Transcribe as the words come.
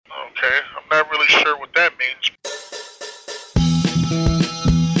Okay, I'm not really sure what that means.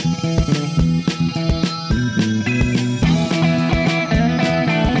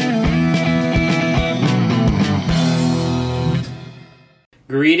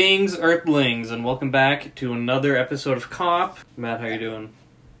 Greetings, Earthlings, and welcome back to another episode of Cop. Matt, how you doing?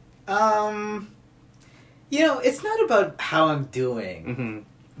 It's not about how I'm doing,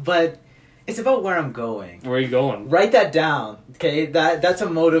 but it's about where I'm going. Where are you going? Write that down, okay? That's a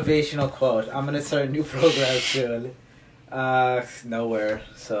motivational quote. I'm gonna start a new program soon. Nowhere.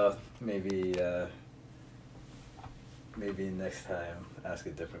 So maybe next time ask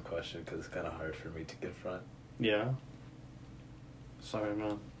a different question because it's kind of hard for me to confront. Yeah. Sorry,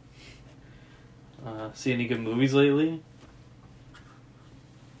 man. See any good movies lately?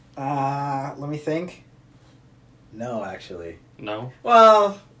 Let me think. No, actually. No?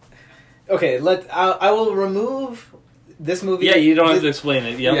 Well, okay. I will remove this movie. Yeah, you don't have to explain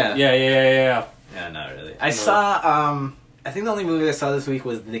it. Yep. Yeah. Yeah, not really. I saw. I think the only movie I saw this week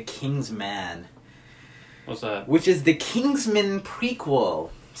was The King's Man. What's that? Which is the Kingsman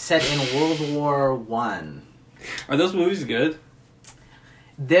prequel set in World War One. Are those movies good?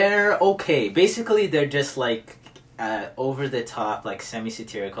 They're okay. Basically, they're just like over the top, like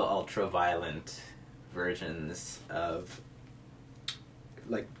semi-satirical, ultra-violent versions of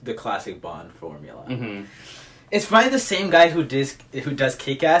like the classic Bond formula. Mm-hmm. It's by the same guy who does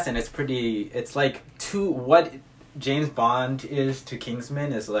Kick-Ass, and it's like what James Bond is to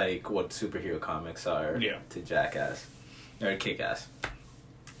Kingsman is like what superhero comics are to Jackass or Kick-Ass.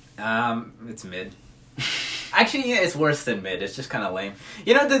 It's mid. Actually, yeah, it's worse than mid. It's just kind of lame.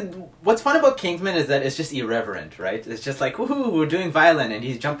 You know, what's fun about Kingsman is that it's just irreverent, right? It's just like, woohoo, we're doing violent, and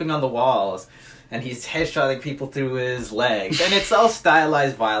he's jumping on the walls, and he's headshotting people through his legs, and it's all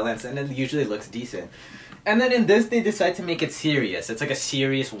stylized violence, and it usually looks decent. And then in this, they decide to make it serious. It's like a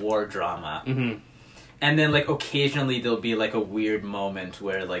serious war drama. Mm-hmm. And then, like, occasionally there'll be, like, a weird moment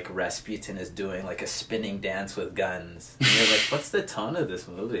where, like, Rasputin is doing, like, a spinning dance with guns. And you're like, what's the tone of this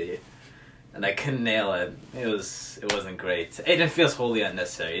movie? And I couldn't nail it. It wasn't great. It feels wholly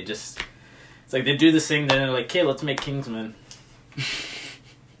unnecessary. It's like they do this thing, then they're like, okay, let's make Kingsman.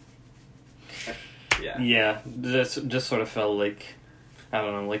 Yeah. Yeah, this just sort of felt like, I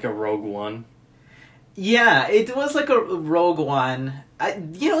don't know, like a Rogue One. Yeah, it was like a Rogue One.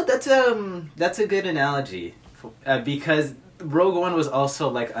 That's a good analogy. Because Rogue One was also,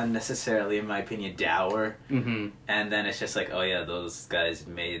 like, unnecessarily, in my opinion, dour. Mm-hmm. And then it's just like, oh yeah, those guys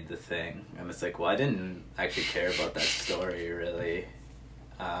made the thing. And it's like, well, I didn't actually care about that story, really.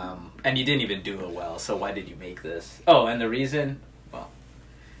 And you didn't even do it well, so why did you make this? Oh, and the reason? Well,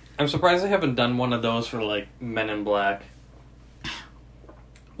 I'm surprised they haven't done one of those for, like, Men in Black.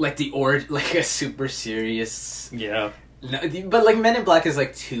 like like a super serious... Yeah. No, but like Men in Black is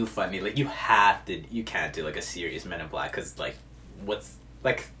like too funny. Like you can't do like a serious Men in Black because like what's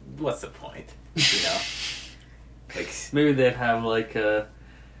the point? You know, like maybe they'd have like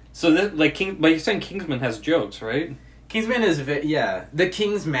so that like but you're saying Kingsman has jokes, right? Kingsman is The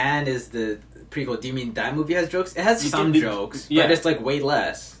King's Man is the prequel. Do you mean that movie has jokes? It has some jokes, but it's like way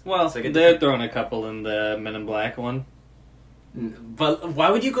less. Well, it's like they're throwing a couple in the Men in Black one. But why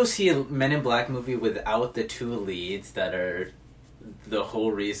would you go see a Men in Black movie without the two leads that are the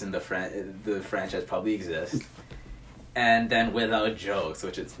whole reason the franchise probably exists? And then without jokes,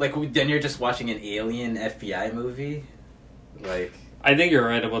 which is like then you're just watching an alien FBI movie. Like I think you're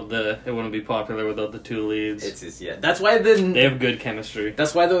right about it wouldn't be popular without the two leads. It's just, that's why they have good chemistry.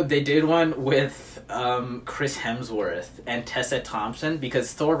 That's why they did one with Chris Hemsworth and Tessa Thompson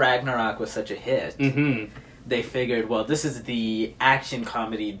because Thor Ragnarok was such a hit. Mm-hmm. They figured, well, this is the action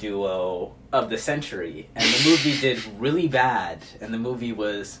comedy duo of the century. And the movie did really bad. And the movie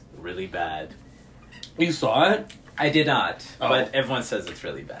was really bad. You saw it? I did not. Oh. But everyone says it's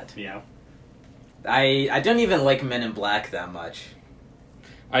really bad. Yeah. I don't even like Men in Black that much.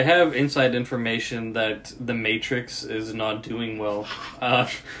 I have inside information that The Matrix is not doing well.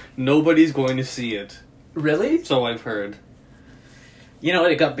 Nobody's going to see it. Really? So I've heard. You know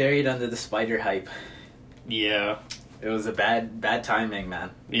what? It got buried under the spider hype. Yeah. It was a bad timing,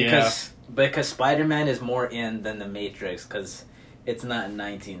 man. Yeah. Because Spider-Man is more in than The Matrix, because it's not in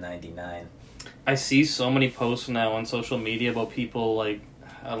 1999. I see so many posts now on social media about people, like,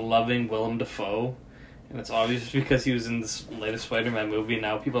 loving Willem Dafoe. And it's obvious because he was in this latest Spider-Man movie, and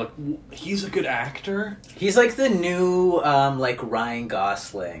now people are like, he's a good actor? He's like the new, like, Ryan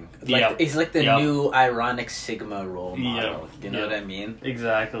Gosling. Like, he's like the new ironic Sigma role model. You know what I mean?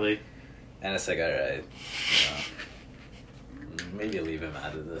 Exactly. And it's like, alright, maybe leave him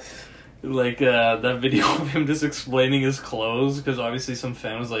out of this. Like, that video of him just explaining his clothes, because obviously some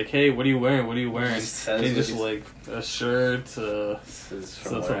fan was like, hey, what are you wearing? What are you wearing? And he's just like, a shirt, this is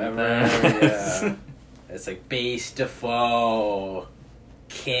from something wherever, yeah. It's like, Base Defoe,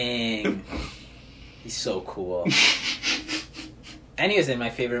 King. He's so cool. And he was in my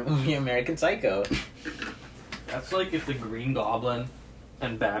favorite movie, American Psycho. That's like if the Green Goblin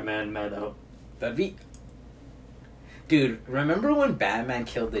and Batman met up. That'd be... Dude, remember when Batman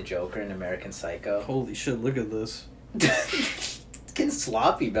killed the Joker in American Psycho? Holy shit, look at this. It's getting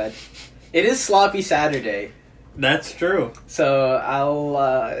sloppy, but it is Sloppy Saturday. That's true. So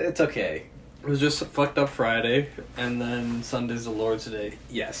it's okay. It was just a fucked up Friday, and then Sunday's the Lord's Day.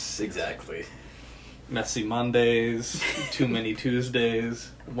 Yes, exactly. Messy Mondays, too many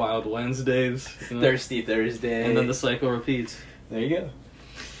Tuesdays, Wild Wednesdays. You know? Thirsty Thursday. And then the cycle repeats. There you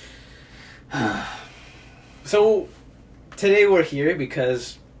go. So, today we're here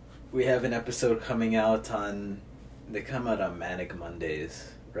because we have an episode coming out on... They come out on Manic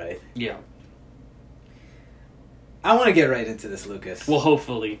Mondays, right? Yeah. I want to get right into this, Lucas. Well,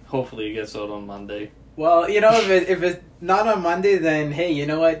 hopefully it gets out on Monday. Well, you know, if it's not on Monday, then hey, you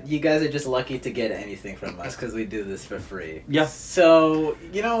know what? You guys are just lucky to get anything from us because we do this for free. Yeah. So,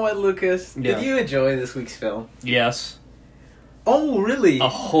 you know what, Lucas? Yeah. Did you enjoy this week's film? Yes. Oh, really? A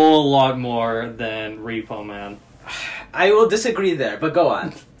whole lot more than Repo Man. I will disagree there, but go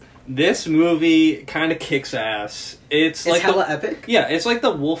on. This movie kind of kicks ass. It's like hella epic? Yeah, it's like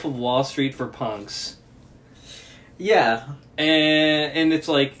the Wolf of Wall Street for punks. Yeah. And it's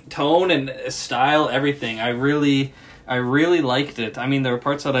like tone and style, everything. I really liked it. I mean, there were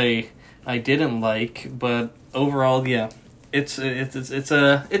parts that I didn't like, but overall, yeah, it's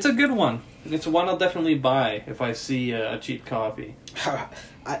a good one. It's one I'll definitely buy if I see a cheap copy.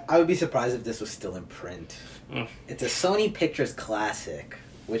 I would be surprised if this was still in print. Mm. It's a Sony Pictures classic,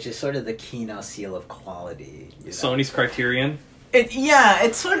 which is sort of the Kino seal of quality. You know? Sony's Criterion.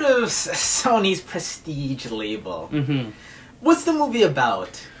 It's sort of Sony's prestige label. Mm-hmm. What's the movie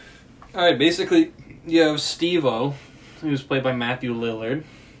about? All right, basically, you have Steve-O, who's played by Matthew Lillard.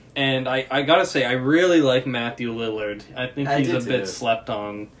 And I gotta say, I really like Matthew Lillard. I think he's a bit slept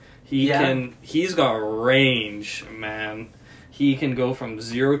on. He's got range, man. He can go from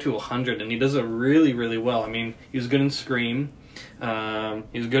 0 to 100, and he does it really, really well. I mean, he was good in Scream.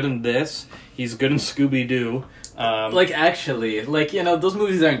 He's good in this. He's good in Scooby-Doo. Those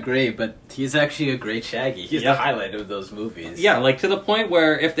movies aren't great, but he's actually a great Shaggy. He's the highlight of those movies. Yeah, like to the point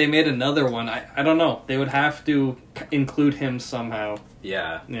where if they made another one, I don't know, they would have to include him somehow.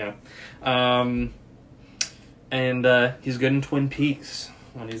 Yeah. Yeah. And he's good in Twin Peaks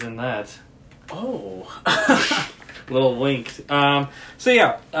when he's in that. Oh. Little wink. He's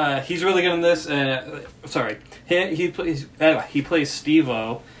really good in this. He plays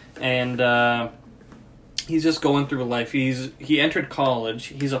Steve-O, and he's just going through life. He entered college.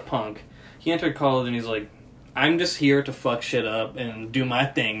 He's a punk. He entered college and he's like, I'm just here to fuck shit up and do my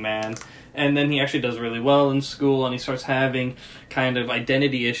thing, man. And then he actually does really well in school, and he starts having kind of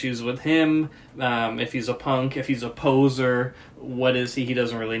identity issues with him. If he's a punk, if he's a poser, what is he? He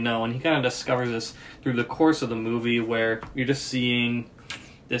doesn't really know. And he kind of discovers this through the course of the movie, where you're just seeing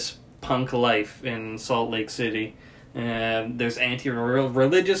this punk life in Salt Lake City. There's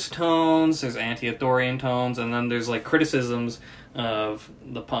anti-religious tones, there's anti-authorian tones, and then there's like criticisms of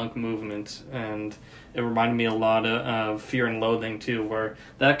the punk movement. And it reminded me a lot of Fear and Loathing too, where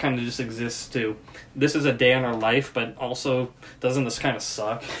that kind of just exists too. This is a day in our life, but also doesn't this kind of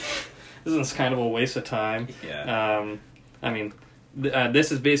suck? Isn't this kind of a waste of time? Yeah.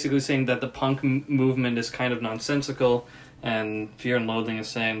 This is basically saying that the punk movement is kind of nonsensical, and Fear and Loathing is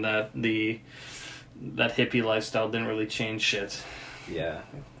saying that that hippie lifestyle didn't really change shit. Yeah.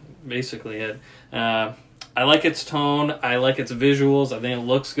 Basically it. I like its tone. I like its visuals. I think it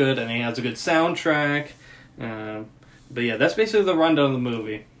looks good. I think it has a good soundtrack. But yeah, that's basically the rundown of the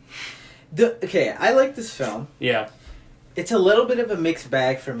movie. I like this film. Yeah. It's a little bit of a mixed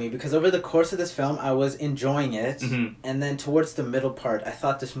bag for me, because over the course of this film, I was enjoying it, mm-hmm. and then towards the middle part, I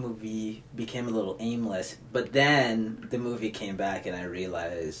thought this movie became a little aimless, but then the movie came back and I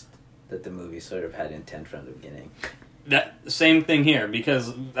realized that the movie sort of had intent from the beginning. That same thing here,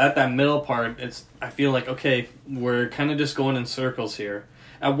 because at that middle part, I feel like, okay, we're kind of just going in circles here.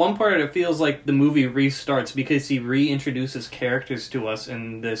 At one part, it feels like the movie restarts because he reintroduces characters to us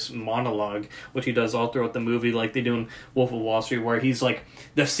in this monologue, which he does all throughout the movie, like they do in Wolf of Wall Street, where he's like,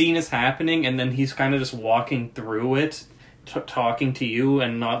 the scene is happening, and then he's kind of just walking through it, talking to you,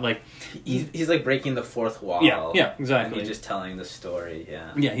 and not like... He's like breaking the fourth wall. Yeah, exactly. And he's just telling the story,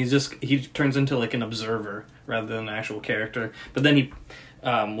 yeah. Yeah, he turns into like an observer rather than an actual character. But then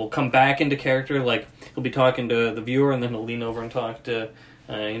will come back into character. Like, he'll be talking to the viewer, and then he'll lean over and talk to,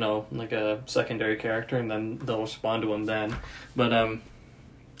 like a secondary character, and then they'll respond to him then. But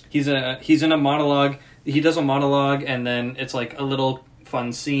he's in a monologue. He does a monologue, and then it's like a little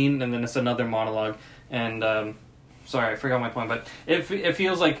fun scene, and then it's another monologue. And sorry, I forgot my point, but it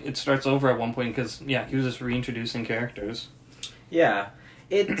feels like it starts over at one point because he was just reintroducing characters. Yeah,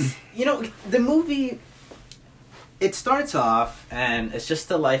 it's the movie. It starts off, and it's just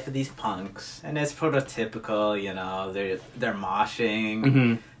the life of these punks, and it's prototypical. They're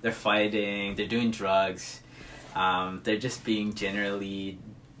moshing, they're fighting, they're doing drugs, they're just being generally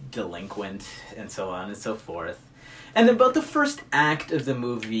delinquent, and so on and so forth. And about the first act of the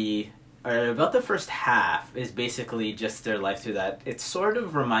movie, or about the first half, is basically just their life through that. It sort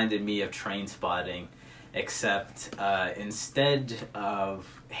of reminded me of Trainspotting, except instead of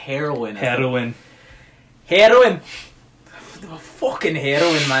heroin. Fucking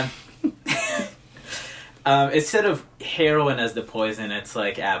heroin, man. Instead of heroin as the poison, it's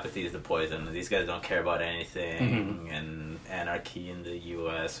like apathy is the poison. These guys don't care about anything, and anarchy in the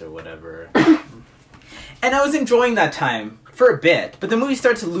U.S. or whatever. And I was enjoying that time for a bit, but the movie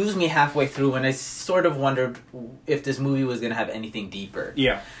started to lose me halfway through, and I sort of wondered if this movie was going to have anything deeper.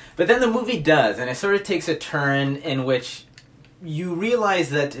 Yeah. But then the movie does, and it sort of takes a turn in which you realize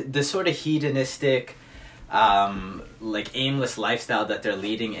that the sort of hedonistic, aimless lifestyle that they're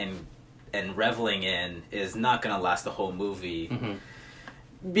leading and reveling in is not going to last the whole movie.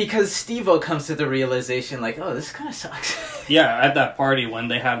 Because Steve-O comes to the realization, like, oh, this kind of sucks. Yeah, at that party when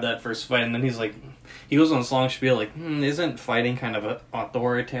they have that first fight, and then he's like, he goes on this long spiel, like, isn't fighting kind of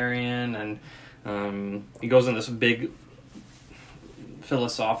authoritarian? And he goes in this big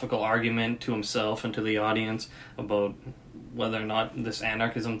philosophical argument to himself and to the audience about whether or not this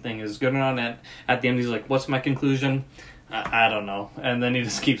anarchism thing is good or not. And at the end, he's like, what's my conclusion? I don't know. And then he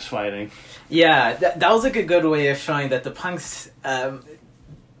just keeps fighting. Yeah, that was like a good way of showing that the punks,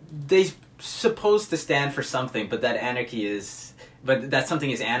 they're supposed to stand for something, but that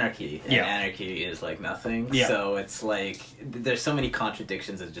something is anarchy, and anarchy is like nothing. Yeah. So it's like there's so many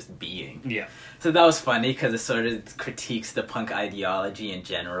contradictions of just being. Yeah. So that was funny because it sort of critiques the punk ideology in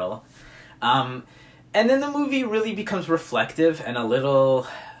general. And then the movie really becomes reflective and a little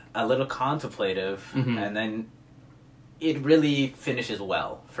contemplative, and then it really finishes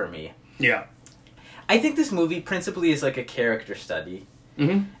well for me. Yeah. I think this movie principally is like a character study.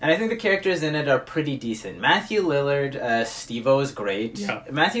 And I think the characters in it are pretty decent. Matthew Lillard, Steve-O is great. Yeah.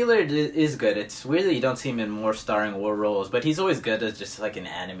 Matthew Lillard is good. It's weird that you don't see him in more starring roles, but he's always good as just like an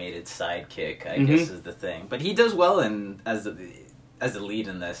animated sidekick, I guess is the thing. But he does well as the lead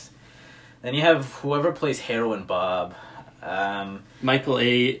in this. Then you have whoever plays Heroin Bob. Michael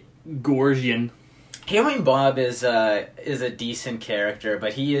A. Gorgian. Heroin Bob is a decent character,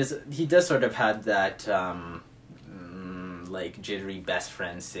 but he does sort of have that like jittery best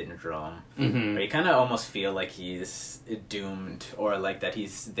friend syndrome, where you kind of almost feel like he's doomed, or like that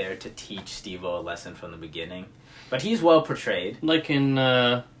he's there to teach Steve-O a lesson from the beginning. But he's well portrayed, like in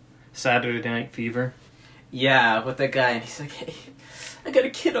Saturday Night Fever. Yeah, with that guy, and he's like, "Hey, I got a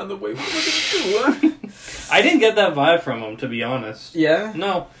kid on the way. What am I gonna do?" I didn't get that vibe from him, to be honest. Yeah?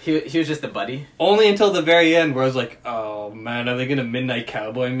 No. He was just a buddy? Only until the very end, where I was like, oh man, are they gonna Midnight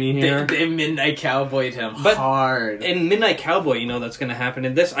Cowboy me here? They Midnight Cowboyed him hard. In Midnight Cowboy, that's gonna happen.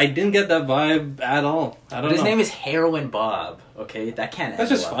 In this, I didn't get that vibe at all. I don't know. His name is Heroin Bob, okay? That can't That's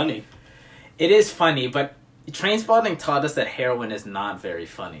just funny. It is funny, but Trainspotting taught us that heroin is not very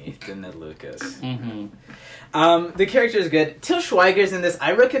funny, didn't it, Lucas? The character is good. Till Schweiger's in this.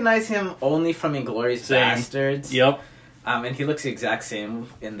 I recognize him only from Inglourious Bastards. Yep. And he looks the exact same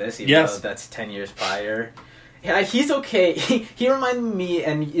in this, even though that's 10 years prior. Yeah, he's okay. He reminded me,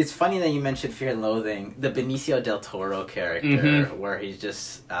 and it's funny that you mentioned Fear and Loathing, the Benicio del Toro character, where he's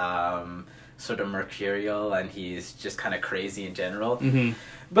just sort of mercurial, and he's just kind of crazy in general.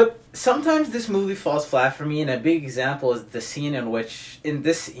 But sometimes this movie falls flat for me, and a big example is the scene in which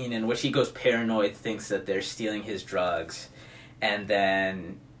he goes paranoid, thinks that they're stealing his drugs, and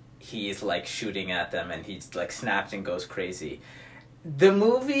then he's like shooting at them, and he's like snaps and goes crazy. The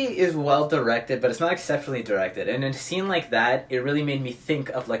movie is well directed, but it's not exceptionally directed, and in a scene like that, it really made me think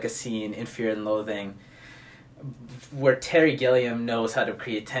of like a scene in Fear and Loathing where Terry Gilliam knows how to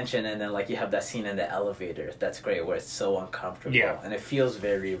create tension, and then like you have that scene in the elevator. That's great, where it's so uncomfortable, and it feels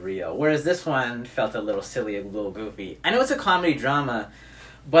very real. Whereas this one felt a little silly, a little goofy. I know it's a comedy drama,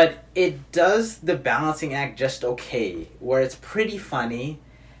 but it does the balancing act just okay, where it's pretty funny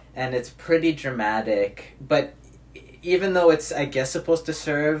and it's pretty dramatic, but even though it's, I guess, supposed to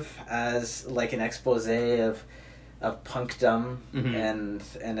serve as like an expose of punkdom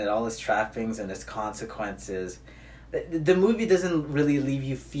and all its trappings and its consequences. The movie doesn't really leave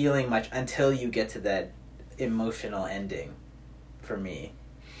you feeling much until you get to that emotional ending, for me.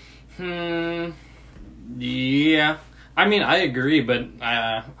 Yeah. I mean, I agree, but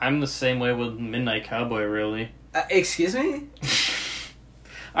I'm the same way with Midnight Cowboy, really. Excuse me?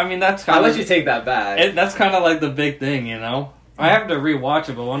 I mean, that's kind I'll of... let you take that back. That's kind of like the big thing, you know? I have to rewatch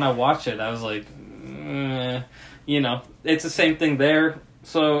it, but when I watch it, I was like, you know, it's the same thing there.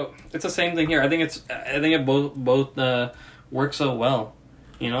 So it's the same thing here. I think it both work so well,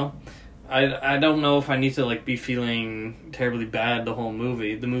 you know. I don't know if I need to like be feeling terribly bad the whole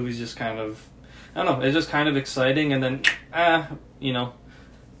movie. The movie's just kind of, I don't know. It's just kind of exciting, and then you know,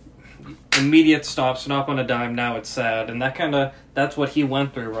 immediate stop on a dime. Now it's sad, and that's what he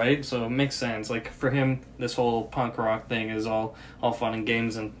went through, right? So it makes sense. Like for him, this whole punk rock thing is all fun and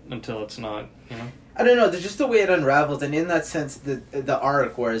games until it's not, you know. I don't know. There's just the way it unravels, and in that sense, the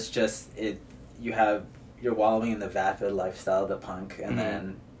arc where it's just you're wallowing in the vapid lifestyle of the punk, and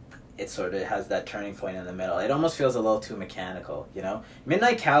then it sort of has that turning point in the middle. It almost feels a little too mechanical, you know.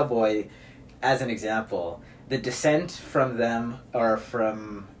 Midnight Cowboy, as an example, the descent from them or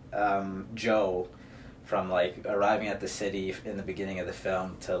from Joe, from like arriving at the city in the beginning of the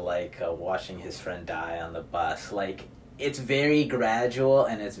film to like watching his friend die on the bus, like. It's very gradual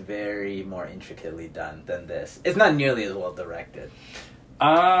and it's very more intricately done than this. It's not nearly as well directed.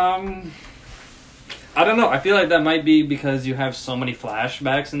 I don't know. I feel like that might be because you have so many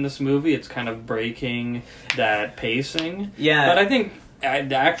flashbacks in this movie. It's kind of breaking that pacing. Yeah. But I think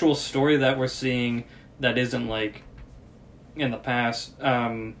the actual story that we're seeing that isn't like in the past,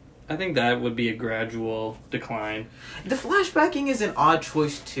 I think that would be a gradual decline. The flashbacking is an odd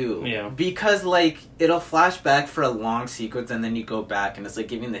choice too. Yeah. Because like it'll flash back for a long sequence and then you go back and it's like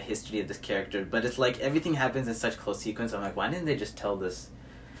giving the history of this character, but it's like everything happens in such close sequence. I'm like, why didn't they just tell this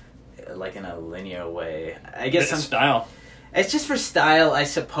like in a linear way? I guess it's style. It's just for style, I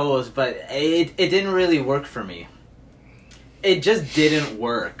suppose, but it didn't really work for me. It just didn't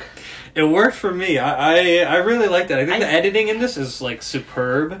work. It worked for me. I really liked it. I think the editing in this is like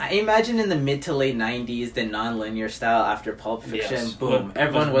superb. I imagine in the mid to late 90s, the non-linear style after Pulp Fiction, boom,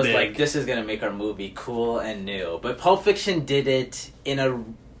 everyone was like, this is going to make our movie cool and new. But Pulp Fiction did it in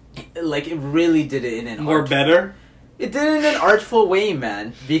it really did it in an better? It did it in an artful way,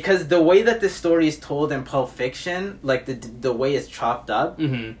 man. Because the way that this story is told in Pulp Fiction, like the way it's chopped up,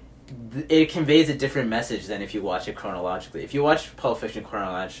 it conveys a different message than if you watch it chronologically. If you watch Pulp Fiction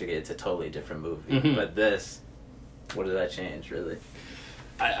chronologically, it's a totally different movie. But this, what did that change, really?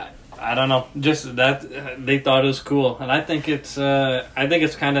 I don't know. Just that they thought it was cool, and I think it's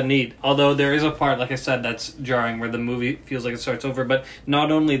kind of neat. Although there is a part, like I said, that's jarring where the movie feels like it starts over. But not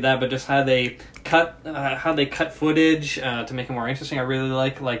only that, but just how they cut footage to make it more interesting. I really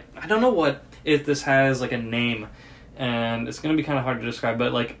like I don't know if this has like a name. And it's going to be kind of hard to describe,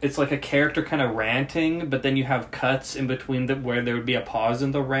 but like it's like a character kind of ranting, but then you have cuts in between where there would be a pause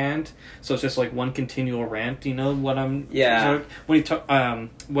in the rant, so it's just like one continual rant. You know what I'm? Yeah.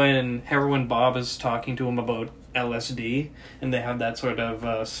 When Heroin Bob is talking to him about LSD, and they have that sort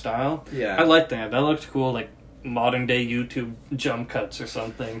of style. Yeah. I like that. That looked cool. Like modern day YouTube jump cuts or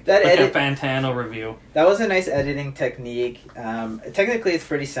something. That like a Fantano review. That was a nice editing technique. Technically, it's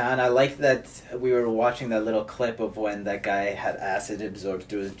pretty sound. I like that we were watching that little clip of when that guy had acid absorbed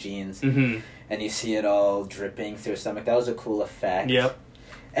through his jeans, and you see it all dripping through his stomach. That was a cool effect. Yep.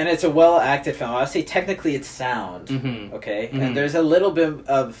 And it's a well-acted film. I would say technically it's sound, okay? And there's a little bit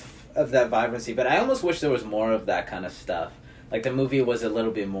of that vibrancy, but I almost wish there was more of that kind of stuff. Like the movie was a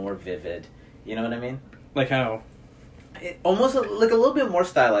little bit more vivid. You know what I mean? Like how? Almost like a little bit more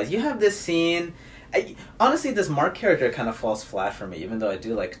stylized. You have this scene. Honestly, this Mark character kind of falls flat for me, even though I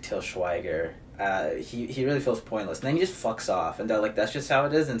do like Til Schweiger. He really feels pointless. And then he just fucks off. And they're like, that's just how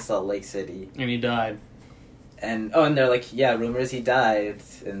it is in Salt Lake City. And he died. And they're like, yeah, rumors he died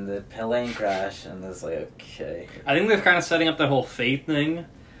in the plane crash. And it's like, okay. I think they're kind of setting up that whole fate thing.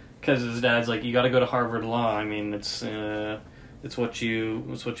 Because his dad's like, you got to go to Harvard Law. I mean, it's what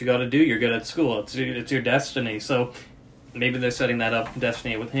you got to do. You're good at school. It's your destiny. So maybe they're setting that up,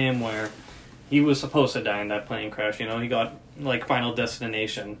 destiny with him, where he was supposed to die in that plane crash. You know, he got like Final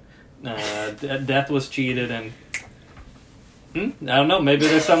Destination. Death was cheated, and I don't know. Maybe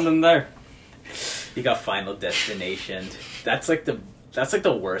there's something there. He got Final Destination. That's like the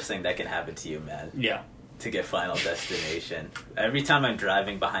worst thing that can happen to you, man. Yeah. To get Final Destination. Every time I'm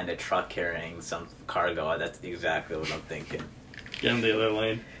driving behind a truck carrying some cargo, that's exactly what I'm thinking. Get in the other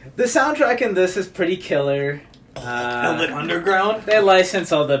lane. The soundtrack in this is pretty killer. Velvet Underground. They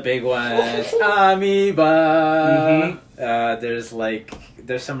license all the big ones. Amoeba. There's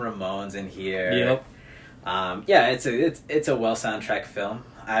some Ramones in here. Yep. Yeah, it's a well soundtrack film.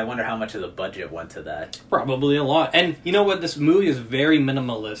 I wonder how much of the budget went to that. Probably a lot. And you know what? This movie is very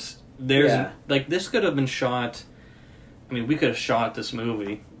minimalist. This could have been shot. I mean, we could have shot this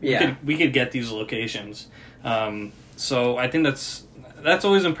movie. Yeah. We could get these locations. So I think that's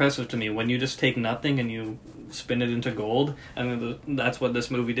always impressive to me when you just take nothing and you spin it into gold. And that's what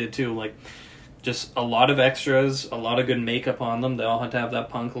this movie did too. Like, just a lot of extras, a lot of good makeup on them. They all had to have that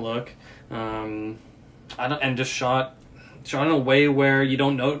punk look. And just shot in a way where you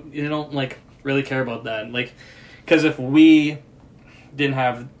don't like really care about that. Like, because if we didn't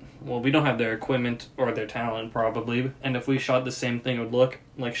have, we don't have their equipment or their talent probably, and if we shot the same thing, it would look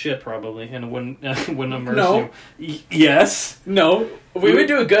like shit probably, and it wouldn't immerse you. Yes. No. We would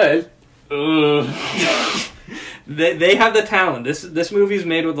do good. They have the talent. This movie's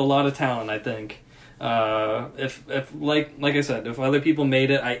made with a lot of talent, I think. If like I said, if other people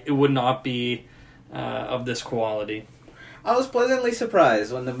made it, it would not be of this quality. I was pleasantly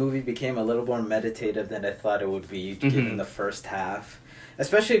surprised when the movie became a little more meditative than I thought it would be, given the first half.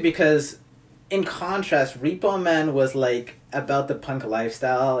 Especially because, in contrast, Repo Man was like about the punk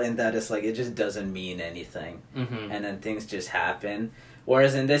lifestyle in that it's like it just doesn't mean anything, and then things just happen.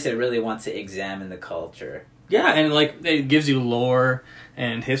 Whereas in this, it really wants to examine the culture. Yeah, and like it gives you lore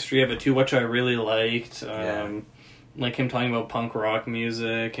and history of it too, which I really liked. Like him talking about punk rock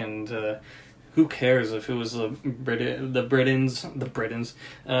music, and who cares if it was the Britons,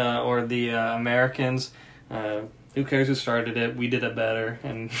 or the Americans. Who cares who started it? We did it better,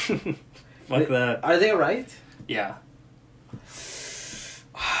 and fuck that. Are they right? Yeah.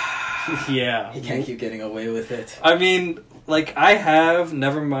 Yeah. He can't keep getting away with it. I mean, like, I have,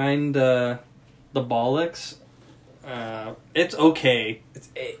 never mind the bollocks. It's okay.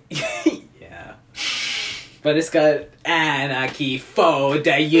 Yeah. But it's got Anarchy for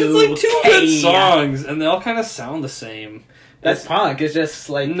the UK. It's like two good songs, and they all kind of sound the same. That's punk. It's just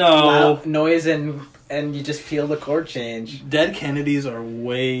like loud noise and you just feel the chord change. Dead Kennedys are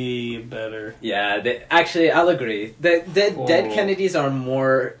way better. Yeah, actually, I'll agree. The Dead Kennedys are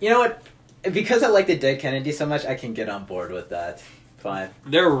more... You know what? Because I like the Dead Kennedys so much, I can get on board with that. Fine.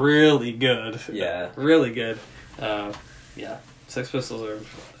 They're really good. Yeah. Really good. Yeah. Sex Pistols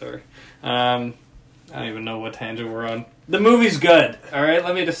are... I don't even know what tangent we're on. The movie's good, alright?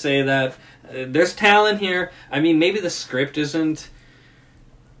 Let me just say that. There's talent here. I mean, maybe the script isn't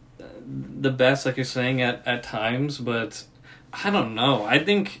the best, like you're saying, at times, but I don't know. I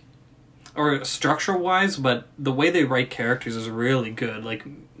think, or structure-wise, but the way they write characters is really good. Like,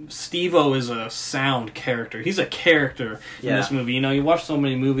 Steve-O is a sound character. He's a character in this movie. You know, you watch so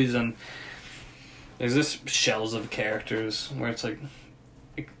many movies and there's this shells of characters where it's like,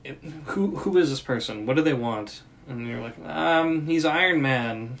 who is this person? What do they want? And you're like, he's Iron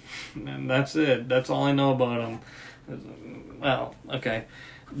Man, and that's it. That's all I know about him. Well, okay,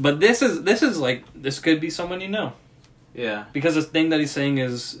 but this is like, this could be someone you know. Yeah, because the thing that he's saying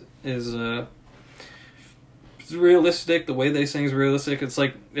is realistic. The way they sing is realistic. It's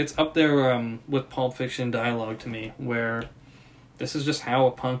like, it's up there with Pulp Fiction dialogue to me, where this is just how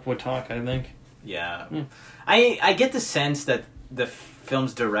a punk would talk, I think. Yeah. I get the sense that the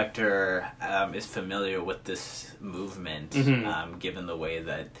film's director is familiar with this movement, given the way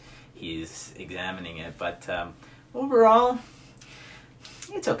that he's examining it. But overall,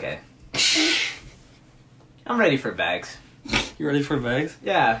 it's okay. I'm ready for bags. You ready for bags?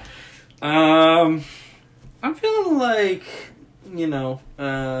 Yeah. I'm feeling like,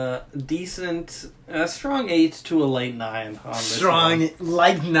 decent, a strong 8 to a late 9 on this Strong, one.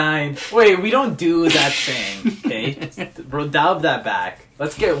 like 9. Wait, we don't do that thing, okay? Bro, dial that back.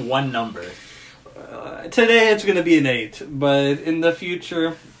 Let's get one number. Today it's going to be an 8, but in the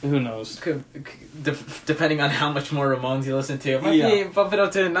future, who knows? Depending on how much more Ramones you listen to, might bump it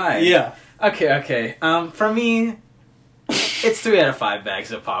up to a 9. Yeah. Okay. For me, it's 3 out of 5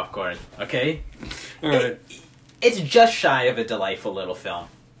 bags of popcorn, okay? Alright. It's just shy of a delightful little film.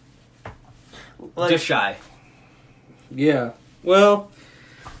 Just shy. Yeah. Well,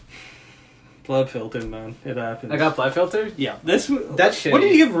 blood filtered, man. It happens. I got blood filtered? Yeah. That's shitty. What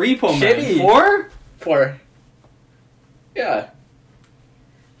did you give Repo Man? Shitty. 4? Yeah.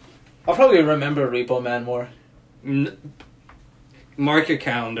 I'll probably remember Repo Man more. Mark your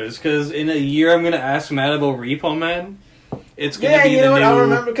calendars, because in a year I'm going to ask Matt about Repo Man. It's going to be you know what? I'll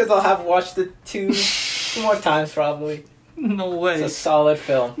remember because I'll have watched it 2 more times probably. No way. It's a solid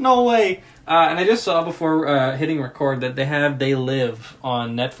film. No way. And I just saw before hitting record that they have They Live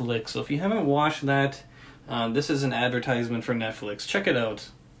on Netflix. So if you haven't watched that, This is an advertisement for Netflix. Check it out.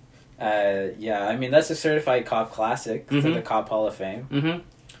 Yeah, I mean, that's a certified cop classic to the Cop Hall of Fame. Mm-hmm.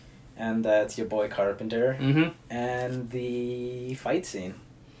 And that's your boy Carpenter. Mm-hmm. And the fight scene.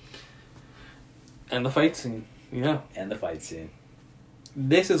 And the fight scene. Yeah. And the fight scene.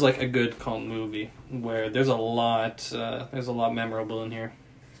 This is like a good cult movie where there's a lot memorable in here.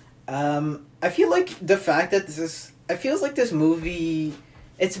 I feel like the fact that it feels like this movie,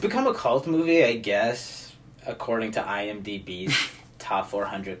 it's become a cult movie, I guess, according to IMDb's top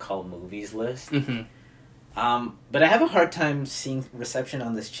 400 cult movies list. Mm-hmm. But I have a hard time seeing reception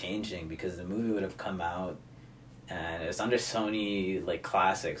on this changing because the movie would have come out and it's under Sony like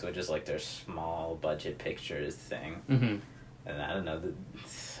Classics, which is like their small budget pictures thing. Mm-hmm. And I don't know,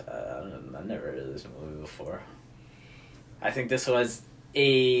 I've never heard of this movie before. I think this was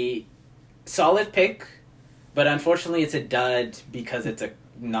a solid pick, but unfortunately it's a dud because it's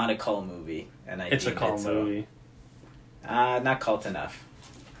not a cult movie. And it's a cult movie. Not cult enough.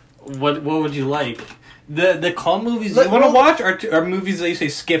 What would you like? The cult movies you want to watch are movies that you say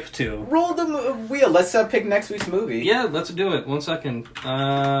skip to? Roll the wheel. Let's pick next week's movie. Yeah, let's do it. 1 second.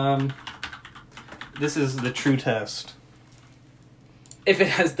 This is The True Test. If it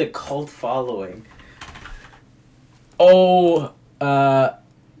has the cult following. Oh,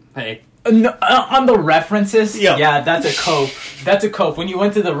 hey. No, on the references, yeah, that's a cope. That's a cope. When you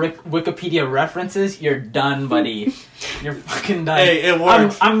went to the Wikipedia references, you're done, buddy. You're fucking done. Hey, it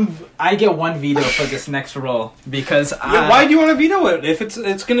works. I get one veto for this next roll because why do you want to veto it? If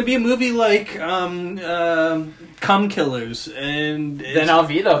it's going to be a movie like Cum Killers, and then I'll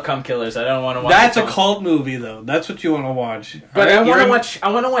veto Cum Killers. I don't want to watch. That's a cult movie, though. That's what you want to watch. But right? I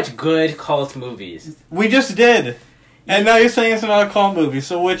want to watch good cult movies. We just did. And now you're saying it's not a cult movie,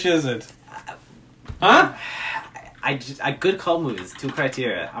 so which is it? Huh? I good cult movies, 2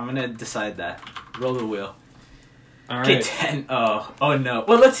 criteria. I'm gonna decide that. Roll the wheel. All okay, right. 10. Oh no.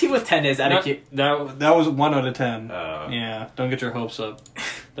 Well, let's see what 10 is. That was 1 out of 10. Yeah, don't get your hopes up.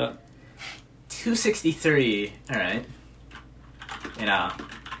 263. All right. You know,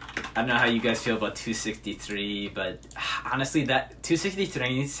 I don't know how you guys feel about 263, but honestly, that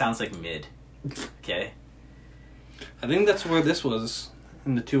 263 sounds like mid. Okay. I think that's where this was,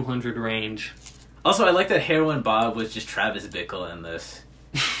 in the 200 range. Also, I like that Heroin Bob was just Travis Bickle in this.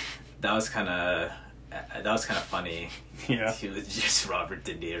 That was kind of funny. Yeah. He was just Robert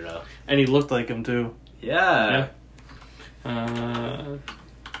De Niro. And he looked like him, too. Yeah.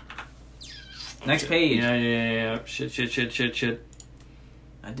 Next page. Yeah. Shit.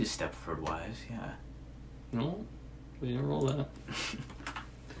 I do Stepford Wives, yeah. No, we didn't roll that.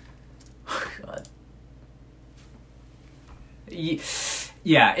 Oh, God.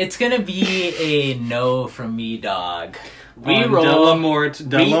 Yeah, it's gonna be a no from me, dog.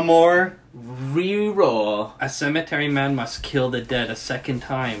 Delamore. Reroll. A cemetery man must kill the dead a second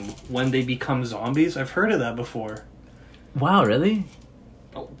time when they become zombies. I've heard of that before. Wow, really?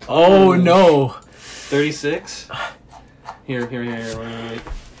 Oh no. 36? Here. Wait.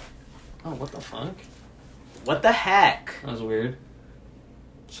 Oh, what the fuck? What the heck? That was weird.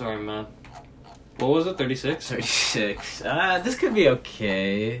 Sorry, man. What was it, 36? 36. This could be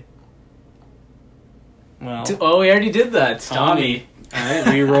okay. Well. We already did that. Tommy. Alright,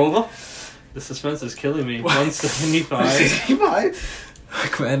 reroll. The suspense is killing me. 175. 165?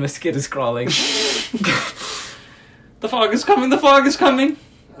 Fuck, man, my skin is crawling. The fog is coming.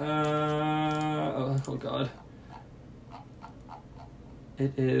 Oh, God.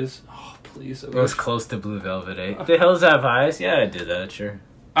 It is... Oh, please. It was close to Blue Velvet, eh? The Hills Have Eyes? Yeah, I did that, sure.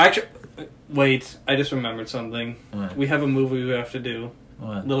 Actually... Wait, I just remembered something. What? We have a movie we have to do.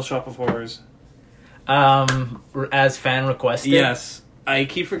 What? Little Shop of Horrors. As fan requested? Yes. I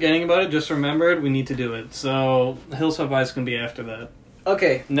keep forgetting about it, just remembered we need to do it. So, Hills Have Eyes can be after that.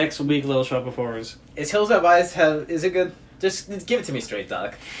 Okay. Next week, Little Shop of Horrors. Is Hills Have Eyes is it good? Just give it to me straight,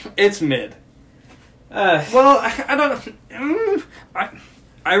 Doc. It's mid. Well, I don't know.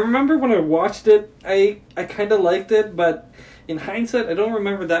 I remember when I watched it, I kind of liked it, but in hindsight, I don't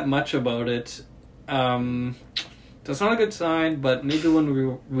remember that much about it. That's not a good sign, but maybe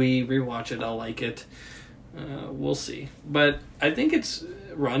when we rewatch it, I'll like it. We'll see. But I think its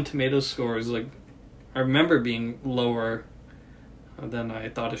Rotten Tomatoes score is like, I remember being lower than I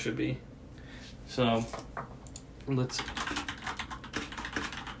thought it should be. So, let's see.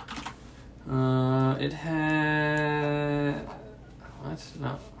 It had... What?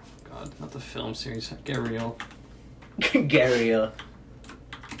 No. God, not the film series. Get real. Gariel.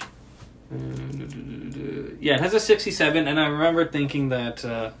 Yeah, it has a 67, and I remember thinking that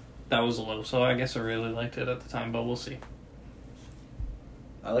that was low, so I guess I really liked it at the time, but we'll see.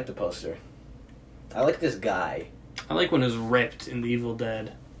 I like the poster. I like this guy. I like when it was ripped in The Evil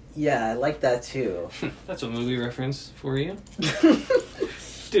Dead. Yeah, I like that too. That's a movie reference for you.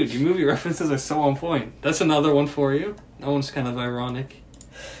 Dude, your movie references are so on point. That's another one for you. That one's kind of ironic.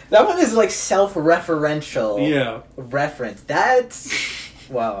 That one is like self-referential. Yeah. Reference. That's...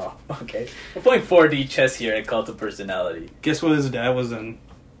 Wow. Okay. We're playing 4D chess here at Cult of Personality. Guess what his dad was in?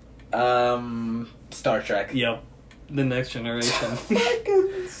 Star Trek. Yep. The Next Generation.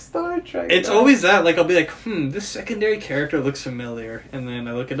 Fucking Star Trek. It's always that. Like, I'll be like, this secondary character looks familiar. And then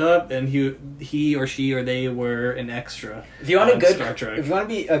I look it up, and he or she or they were an extra. If you want Star Trek. If you want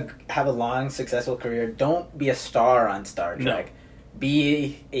to have a long, successful career, don't be a star on Star Trek. No.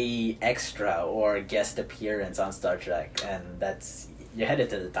 Be a extra or guest appearance on Star Trek, and you're headed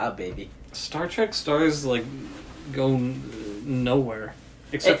to the top, baby. Star Trek stars like go nowhere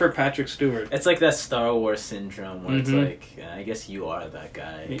except for Patrick Stewart. It's like that Star Wars syndrome where it's like, I guess you are that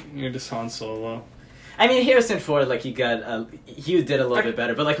guy. You're just Han Solo. I mean, Harrison Ford, like he did a little bit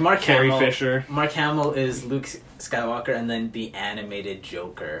better, but like Carrie Fisher. Mark Hamill is Luke Skywalker, and then the animated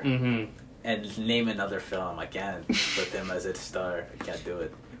Joker. Mm-hmm. And name another film. I can't put him as a star. I can't do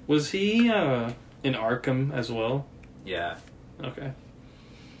it. Was he in Arkham as well? Yeah. Okay.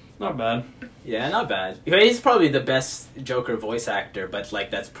 Not bad. Yeah, not bad. He's probably the best Joker voice actor, but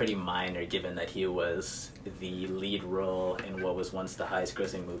like that's pretty minor given that he was the lead role in what was once the highest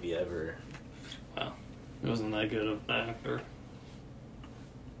grossing movie ever. Wow. He wasn't that good of an actor.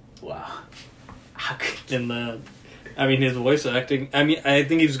 Wow. His voice acting, I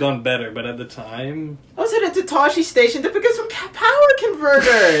think he's gone better, but at the time... I was at a Tatashi station to pick up some power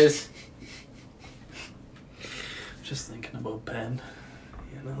converters! Just thinking about Ben,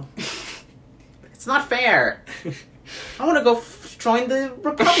 you know? It's not fair! I want to go join the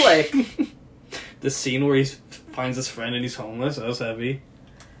Republic! The scene where he finds his friend and he's homeless, that was heavy.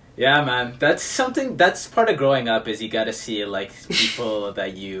 Yeah, man. That's part of growing up is you gotta see, like, people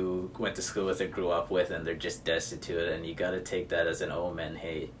that you went to school with or grew up with and they're just destitute and you gotta take that as an omen.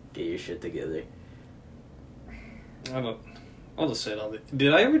 Hey, get your shit together. I'll just say it.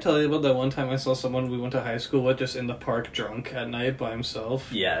 Did I ever tell you about that one time I saw someone we went to high school with just in the park drunk at night by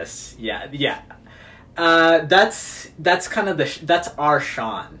himself? Yes. Yeah. That's kind of that's our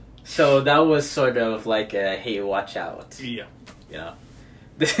Sean. So that was sort of like a, hey, watch out. Yeah. You know?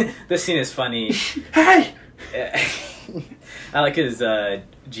 This scene is funny. Hey! I like his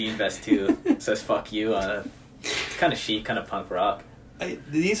jean vest too. It says "fuck you" on it. It's kind of chic, kind of punk rock.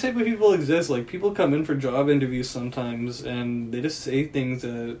 These type of people exist. Like, people come in for job interviews sometimes, and they just say things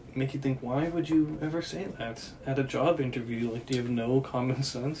that make you think, why would you ever say that at a job interview? Like, do you have no common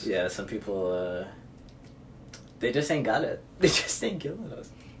sense? Yeah, some people, they just ain't got it. They just ain't killing us.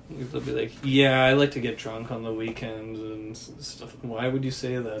 They'll be like, yeah, I like to get drunk on the weekends and stuff. Why would you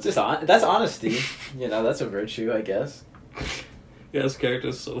say that? That's honesty. You know, that's a virtue, I guess. Yeah, his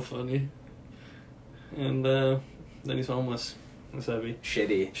character's so funny. And then he's homeless. That's heavy.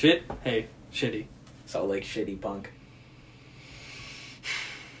 Shitty. Hey, shitty. Salt Lake shitty punk.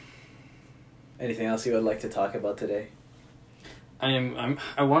 Anything else you would like to talk about today? I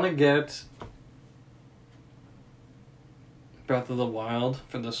want to get Breath of the Wild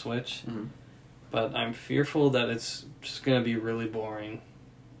for the Switch, but I'm fearful that it's just gonna be really boring.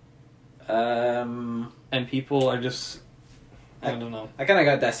 And people are just, I don't know. I kind of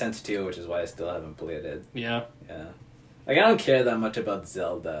got that sense too, which is why I still haven't played it. Yeah. Like, I don't care that much about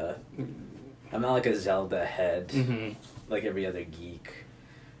Zelda. I'm not like a Zelda head, like every other geek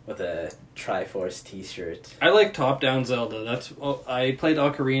with a Triforce t-shirt. I like top-down Zelda. I played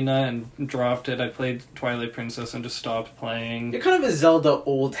Ocarina and dropped it. I played Twilight Princess and just stopped playing. You're kind of a Zelda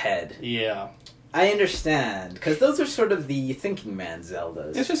old head. Yeah. I understand, because those are sort of the thinking man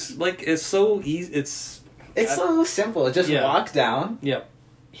Zeldas. It's just, like, it's so easy. It's so simple. Just walk down. Yep.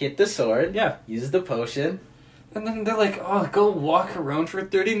 Hit the sword. Yeah. Use the potion. And then they're like, oh, go walk around for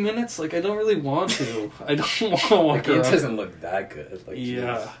 30 minutes? Like, I don't really want to. I don't want to walk around. The game doesn't look that good. Like,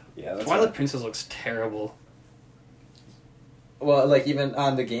 yeah. Yeah. Twilight Princess looks terrible. Well, like, even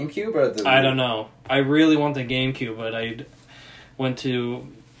on the GameCube or the... I don't know. I really want the GameCube, but I went to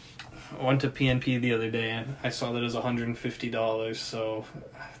PNP the other day and I saw that it was $150, so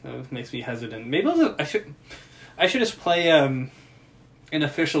that makes me hesitant. Maybe I should just play an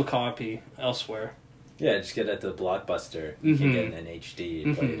official copy elsewhere. Yeah, just get it at the Blockbuster. You can get it in HD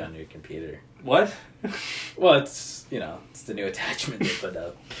and play it on your computer. What? Well, it's the new attachment they put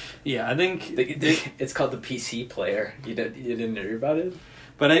up. Yeah, I think it's called the PC player. You didn't hear about it?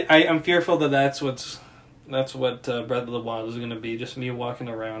 But I'm fearful that's what Breath of the Wild is going to be. Just me walking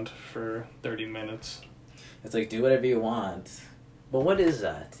around for 30 minutes. It's like, do whatever you want, But what is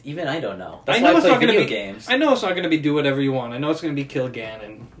that? Even I don't know. That's I know why it's I play not going to video be games. I know it's not going to be do whatever you want. I know it's going to be kill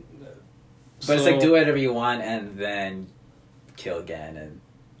Ganon. But it's like do whatever you want and then kill Ganon.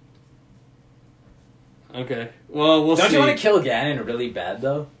 Okay. Well, we'll see. Don't you want to kill Ganon really bad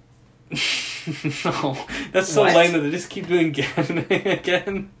though? No, that's so lame that they just keep doing Ganon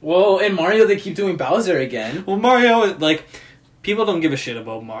again. Well, in Mario they keep doing Bowser again. Well, Mario, like, people don't give a shit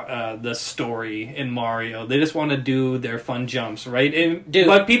about the story in Mario. They just want to do their fun jumps, right? Dude.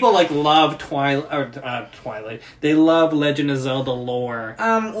 But people like love Twilight. They love Legend of Zelda lore.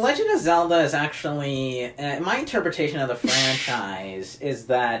 Legend of Zelda is actually my interpretation of the franchise is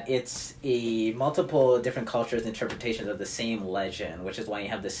that it's a multiple different cultures' interpretations of the same legend, which is why you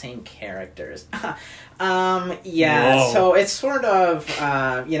have the same characters. Yeah. Whoa. So it's sort of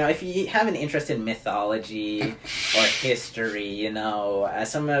if you have an interest in mythology or history.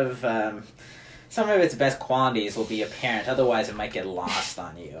 Some of its best qualities will be apparent. Otherwise, it might get lost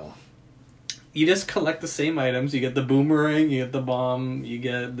on you. You just collect the same items. You get the boomerang, you get the bomb, you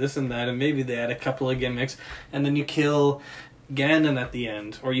get this and that, and maybe they add a couple of gimmicks, and then you kill Ganon at the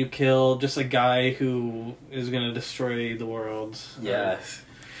end, or you kill just a guy who is going to destroy the world. Yeah.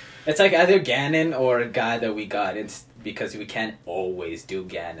 It's like either Ganon or a guy that we got. It's because we can't always do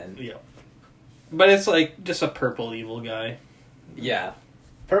Ganon. Yeah. But it's like just a purple evil guy. Yeah.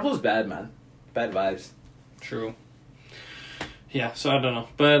 Purple's bad, man. Bad vibes. True. Yeah, so I don't know.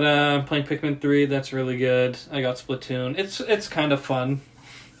 But playing Pikmin 3, that's really good. I got Splatoon. It's kind of fun.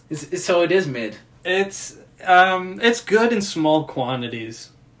 So it is mid. It's good in small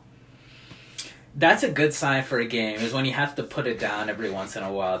quantities. That's a good sign for a game, is when you have to put it down every once in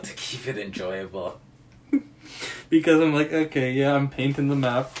a while to keep it enjoyable. Because I'm like, okay, yeah, I'm painting the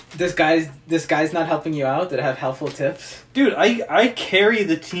map. This guy's not helping you out? Did I have helpful tips? Dude, I carry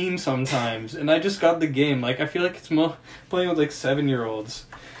the team sometimes, and I just got the game. Like, I feel like it's playing with, like, 7-year-olds.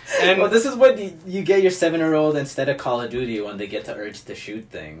 And well, this is what you get your 7-year-old instead of Call of Duty when they get the urge to shoot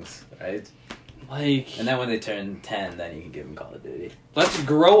things, right? Like... And then when they turn 10, then you can give them Call of Duty. Let's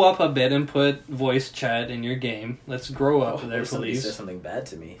grow up a bit and put voice chat in your game. Let's grow up there, somebody please. says something bad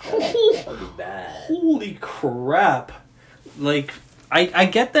to me. That would be bad. Holy crap. Like, I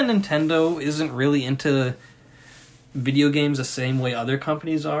get that Nintendo isn't really into video games the same way other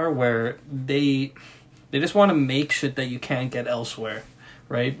companies are, where they just want to make shit that you can't get elsewhere,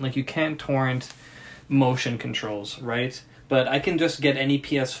 right? Like, you can't torrent motion controls, right? But I can just get any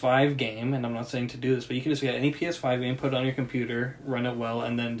PS5 game, and I'm not saying to do this, but you can just get any PS5 game, put it on your computer, run it well,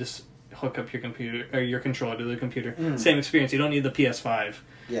 and then just hook up your computer or your controller to the computer. Same experience. You don't need the PS5.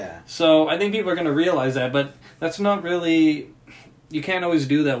 Yeah. So I think people are going to realize that, but that's not really... You can't always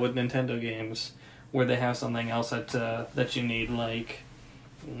do that with Nintendo games, where they have something else that you need, like...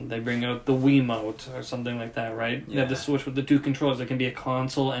 They bring out the Wiimote or something like that, right? Yeah. You have the Switch with the 2 controllers. It can be a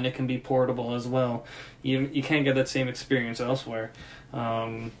console and it can be portable as well. You can't get that same experience elsewhere.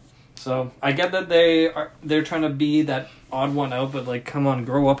 So I get that they're trying to be that odd one out, but like, come on,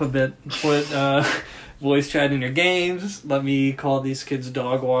 grow up a bit. Put voice chat in your games. Let me call these kids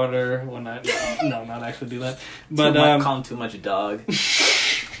dog water when I no, not actually do that. But call them too much dog.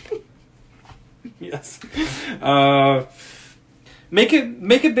 Yes. Make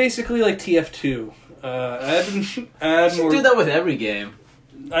it basically like TF2. Add more. Do that with every game.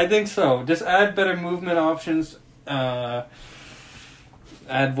 I think so. Just add better movement options. Add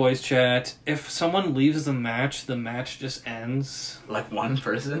voice chat. If someone leaves the match just ends. Like one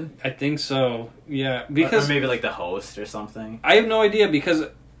person? I think so. Yeah, because or maybe like the host or something. I have no idea, because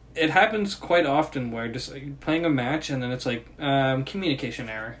it happens quite often where just playing a match and then it's like communication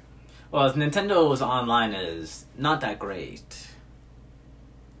error. Well, Nintendo's online is not that great.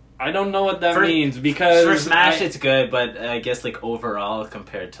 I don't know what that means, because for Smash it's good, but I guess like overall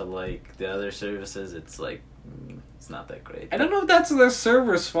compared to like the other services, it's like it's not that great. I don't know if that's the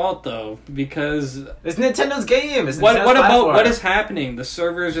server's fault though, because it's Nintendo's game. It's what Nintendo's about platform. what is happening? The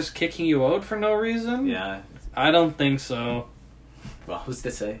server is just kicking you out for no reason? Yeah, I don't think so. Well, who's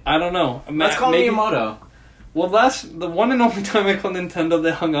to say? I don't know. Let's call Miyamoto. Well, that's the one and only time I called Nintendo.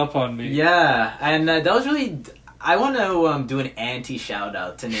 They hung up on me. Yeah, and that was really. I want to do an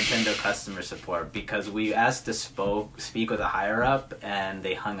anti-shout-out to Nintendo customer support, because we asked to speak with a higher-up, and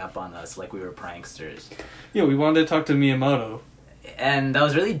they hung up on us like we were pranksters. Yeah, we wanted to talk to Miyamoto. And that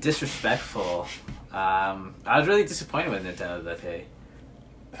was really disrespectful. I was really disappointed with Nintendo that day.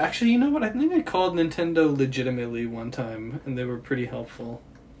 Actually, you know what? I think I called Nintendo legitimately one time, and they were pretty helpful.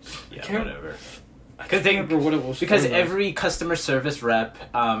 Yeah, whatever. I can't remember what it was. Because every customer service rep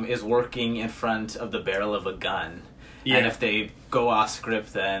is working in front of the barrel of a gun. Yeah. And if they go off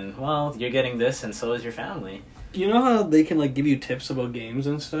script, then, well, you're getting this and so is your family. You know how they can like give you tips about games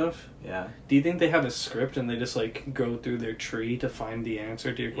and stuff? Yeah. Do you think they have a script and they just like go through their tree to find the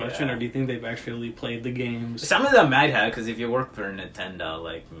answer to your question, or do you think they've actually played the games? Some of them might have, because if you work for Nintendo,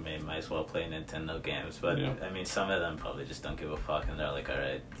 like, you might as well play Nintendo games. But Yeah. I mean, some of them probably just don't give a fuck, and they're like, all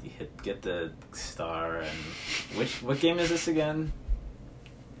right, get the star. And what game is this again?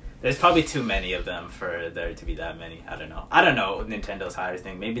 There's probably too many of them for there to be that many. I don't know. Nintendo's hire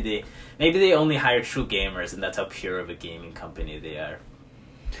thing. Maybe they only hire true gamers, and that's how pure of a gaming company they are.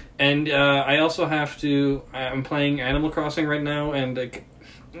 And I also have to. I'm playing Animal Crossing right now, and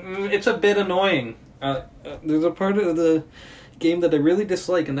it's a bit annoying. There's a part of the game that I really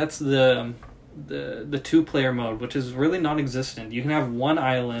dislike, and that's the 2-player mode, which is really non-existent. You can have one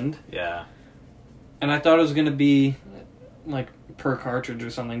island. Yeah. And I thought it was going to be like per cartridge or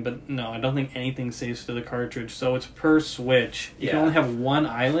something, but no, I don't think anything saves to the cartridge, so it's per Switch. You can only have one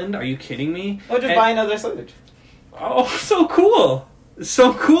island? Are you kidding me? Oh, just buy another Switch. Oh, so cool! It's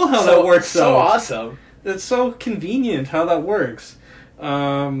so cool how that works out. So awesome. It's so convenient how that works.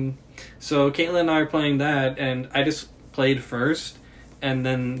 So Caitlin and I are playing that, and I just played first, and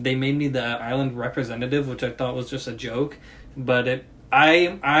then they made me the island representative, which I thought was just a joke, but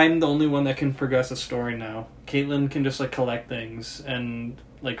I'm the only one that can progress a story now. Caitlin can just like collect things and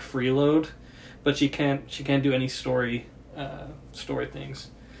like freeload, but she can't do any story things.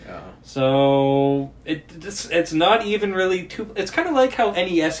 Yeah. So it's not even really it's kind of like how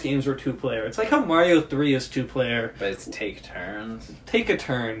NES games were 2-player. It's like how Mario 3 is 2-player. But it's take turns. Take a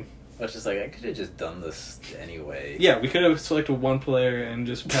turn. I was just like, I could have just done this anyway. Yeah, we could have selected one player and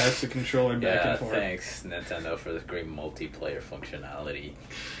just passed the controller back and forth. Thanks Nintendo for this great multiplayer functionality.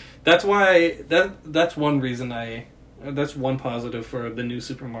 That's why that's one reason that's one positive for the new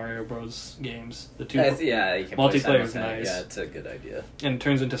Super Mario Bros. Games. The two you can multiplayer is nice. Yeah, it's a good idea. And it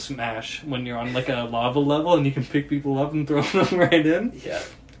turns into Smash when you're on like a lava level and you can pick people up and throw them right in. Yeah,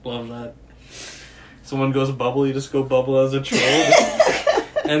 love that. Someone goes bubble, you just go bubble as a troll.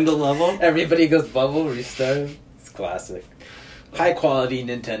 End the level. Everybody goes bubble, restart. It's classic. High quality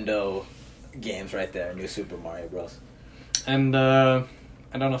Nintendo games right there. New Super Mario Bros. And I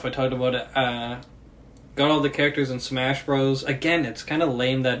don't know if I talked about it. Got all the characters in Smash Bros. Again, it's kind of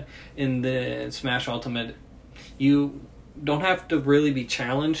lame that in the Smash Ultimate, you don't have to really be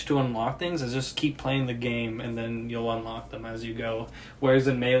challenged to unlock things. It's just keep playing the game, and then you'll unlock them as you go. Whereas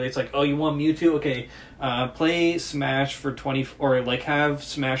in Melee, it's like, oh, you want Mewtwo? Okay, play Smash for have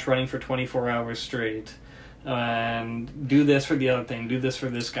Smash running for 24 hours straight. And do this for the other thing, do this for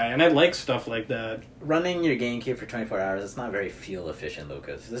this guy. And I like stuff like that. Running your GameCube for 24 hours, it's not very fuel efficient,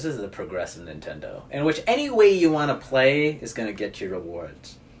 Lucas. This is the progressive Nintendo, in which any way you want to play is going to get you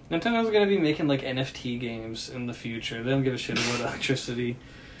rewards. Nintendo's going to be making like NFT games in the future. They don't give a shit about electricity.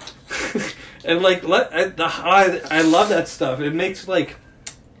 And like, I love that stuff. It makes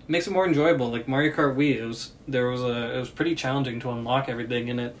it more enjoyable. Like Mario Kart Wii, it was pretty challenging to unlock everything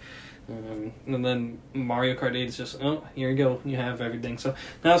in it. And then Mario Kart 8 is just, oh, here you go, you have everything. So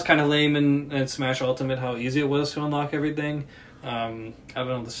that was kind of lame in Smash Ultimate, how easy it was to unlock everything. I don't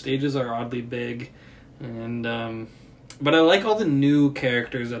know, the stages are oddly big. And but I like all the new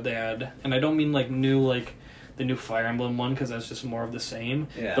characters that they add. And I don't mean like new, like the new Fire Emblem one, because that's just more of the same.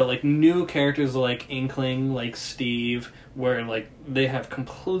 Yeah. But like new characters like Inkling, like Steve, where like they have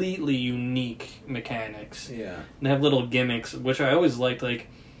completely unique mechanics. Yeah. And they have little gimmicks, which I always liked, like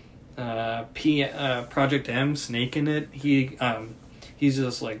Project M, Snake in it. He's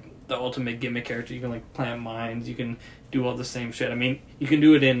just like the ultimate gimmick character. You can like plant mines. You can do all the same shit. I mean, you can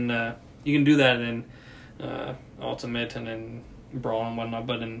do that in Ultimate and in Brawl and whatnot.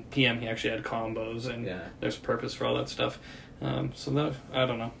 But in PM, he actually had combos, and there's purpose for all that stuff. So that, I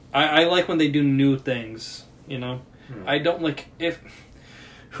don't know. I like when they do new things. You know, I don't like if.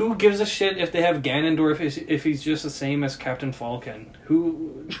 Who gives a shit if they have Ganondorf if he's just the same as Captain Falcon?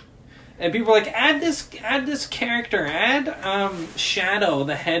 And people are like, add this character, add Shadow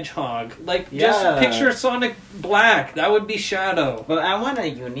the Hedgehog. Like, just picture Sonic Black. That would be Shadow. But I want a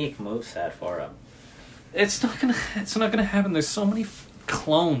unique moveset for him. It's not gonna happen. There's so many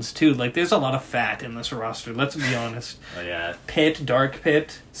clones too. Like, there's a lot of fat in this roster. Let's be honest. Oh yeah. Pit, Dark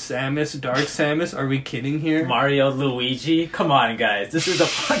Pit, Samus, Dark Samus. Are we kidding here? Mario, Luigi. Come on, guys. This is a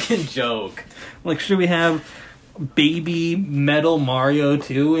fucking joke. Like, should we have Baby Metal Mario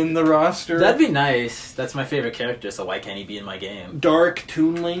 2 in the roster? That'd be nice. That's my favorite character, so why can't he be in my game? Dark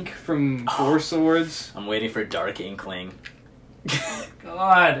Toon Link from Four Swords. I'm waiting for Dark Inkling.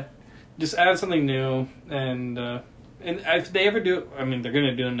 God. Just add something new, and if they ever do, I mean, they're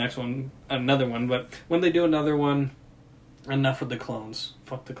gonna do another one, but when they do another one, Enough with the clones.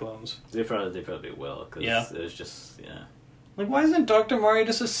 Fuck the clones. They probably will, because it was just, Like, why isn't Dr. Mario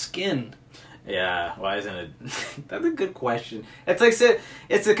just a skin? Yeah, why isn't it? That's a good question. It's like,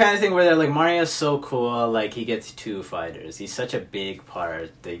 it's the kind of thing where they're like, Mario's so cool, like, he gets 2 fighters. He's such a big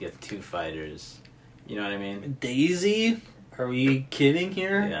part, they get 2 fighters. You know what I mean? Daisy? Are we kidding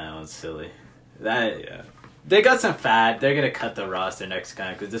here? Yeah, it's silly. They got some fat. They're gonna cut the roster next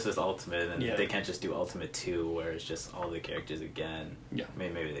time, because this is Ultimate, and they can't just do Ultimate 2, where it's just all the characters again. Yeah.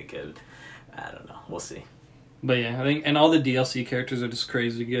 Maybe they could. I don't know. We'll see. But yeah, I think, and all the DLC characters are just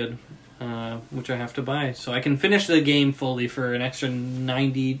crazy good. Which I have to buy. So I can finish the game fully for an extra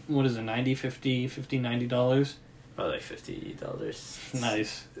 $90, what is it, $90, $50, $90? Probably like $50.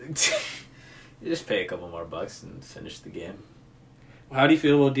 Nice. You just pay a couple more bucks and finish the game. How do you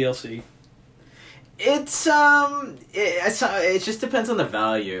feel about DLC? It just depends on the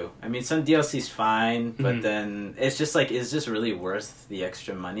value. I mean, some DLC's fine, but then it's just like, is this really worth the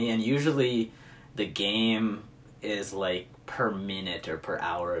extra money? And usually the game is like per minute or per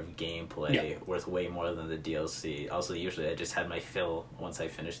hour of gameplay worth way more than the DLC. Also, usually I just had my fill once I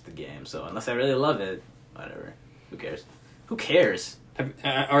finished the game, so unless I really love it, whatever. Who cares?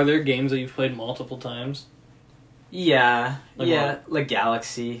 Are there games that you've played multiple times? Yeah. Like what? Like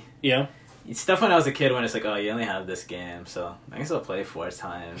Galaxy. Yeah. Stuff when I was a kid when it's like, oh, you only have this game, so I guess I'll play 4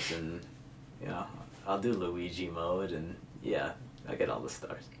 times, and, I'll do Luigi mode, and I get all the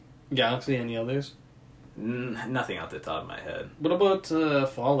stars. Galaxy, any others? Nothing off the top of my head. What about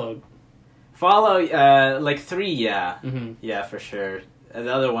Fallout? Fallout, like 3, yeah. Mm-hmm. Yeah, for sure.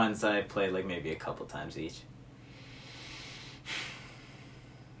 The other ones I played like maybe a couple times each.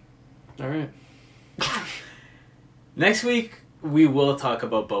 Alright. Next week, we will talk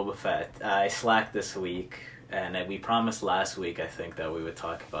about Boba Fett. I slacked this week, and we promised last week, I think, that we would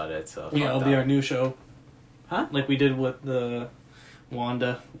talk about it. So yeah, it'll be our new show. Huh? Like we did with the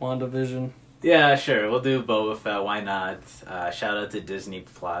WandaVision. Yeah, sure. We'll do Boba Fett. Why not? Shout out to Disney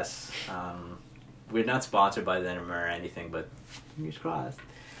Plus. We're not sponsored by them or anything, but fingers crossed.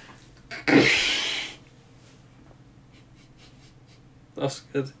 That's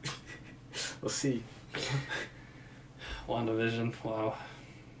good. We'll see. WandaVision. Wow.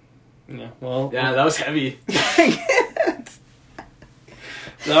 Yeah. Well. Yeah, that was heavy.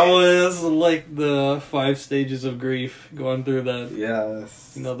 That was like the 5 stages of grief going through that.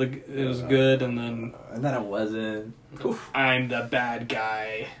 Yes. It was good, and then it wasn't. I'm the bad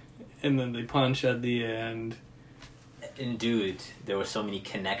guy, and then they punch at the end. And dude, there were so many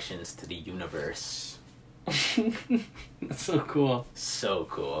connections to the universe. That's so cool. So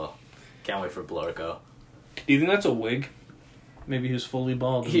cool. Can't wait for Blorko. Do you think that's a wig? Maybe he was fully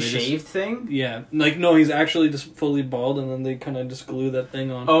bald. He shaved thing? Yeah. Like, no, he's actually just fully bald, and then they kind of just glue that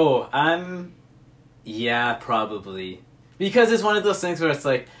thing on. Oh, yeah, probably. Because it's one of those things where it's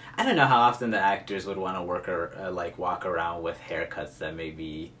like, I don't know how often the actors would want to walk around with haircuts that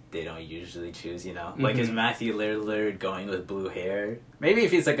maybe they don't usually choose, Mm-hmm. Like, is Matthew Lillard going with blue hair? Maybe if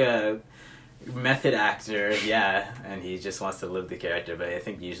he's like a method actor, yeah, and he just wants to live the character, but I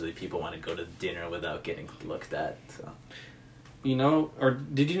think usually people want to go to dinner without getting looked at, so... Or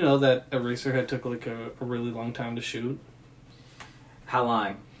did you know that Eraserhead took like a really long time to shoot? How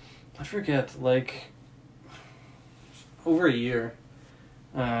long? I forget, like over a year.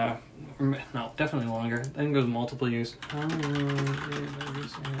 No, definitely longer. I think it was multiple years.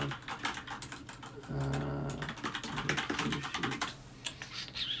 Eraserhead.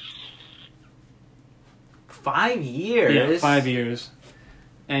 5 years? Yeah, 5 years.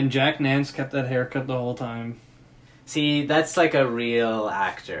 And Jack Nance kept that haircut the whole time. See, that's like a real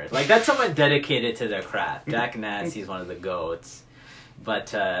actor. Like, that's someone dedicated to their craft. Jack Nance, he's one of the GOATs.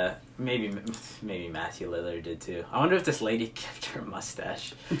 But maybe Matthew Lillard did too. I wonder if this lady kept her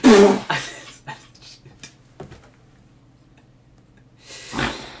mustache.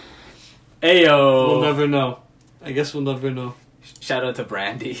 Ayo! We'll never know. I guess we'll never know. Shout out to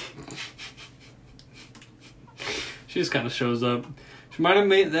Brandy. She just kind of shows up. She reminded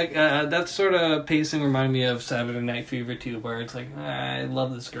me that sort of pacing reminded me of Saturday Night Fever too, where it's like, I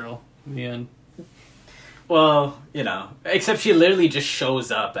love this girl. In the end. Well, except she literally just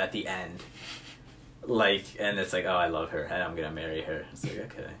shows up at the end. Like, and it's like, oh, I love her, and I'm gonna marry her. It's like,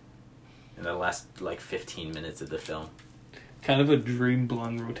 okay. In the last, 15 minutes of the film. Kind of a dream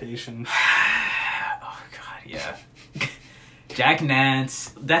blonde rotation. Oh, God, yeah. Jack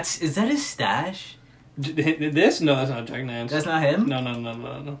Nance. Is that his stash? This? No, that's not Jack Nance. That's not him?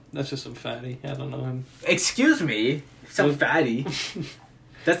 No. That's just some fatty. I don't know him. Excuse me? Some fatty?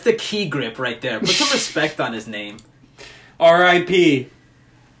 That's the key grip right there. Put some respect on his name. R.I.P.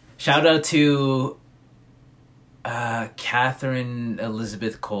 Shout out to Catherine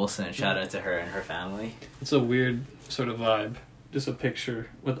Elizabeth Coulson. Shout out to her and her family. It's a weird sort of vibe. Just a picture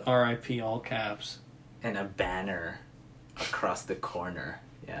with R.I.P. all caps. And a banner across the corner.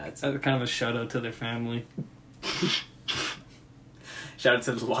 Yeah, it's kind of a shout out to their family. Shout out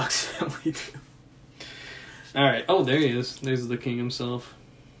to the Locks family too. Alright. Oh, there he is. There's the king himself.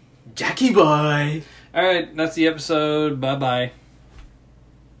 Jackie boy! Alright, that's the episode. Bye-bye.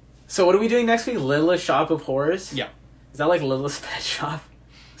 So what are we doing next week? Littlest Shop of Horrors? Yeah. Is that like Littlest Pet Shop?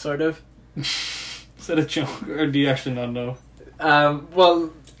 Sort of? Is that a joke? Or do you actually not know?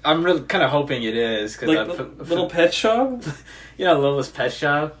 Well, I'm really kind of hoping it is. Cause like Little Pet Shop? You know, Littlest Pet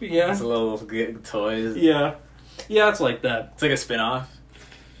Shop? Yeah. It's a little good toys. Yeah. Yeah, it's like that. It's like a spin-off?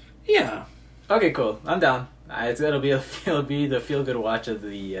 Yeah. Okay, cool. I'm down. It'll be the feel-good watch of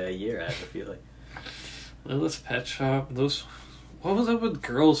the year, I feel like. Littlest Pet Shop? Those... What was up with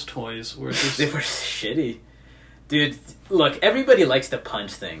girls' toys? Where They were shitty. Dude, look, everybody likes to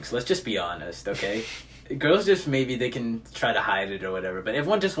punch things. Let's just be honest, okay? Girls just, maybe they can try to hide it or whatever, but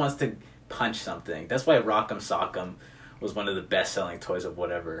everyone just wants to punch something. That's why Rock'em Sock'em was one of the best-selling toys of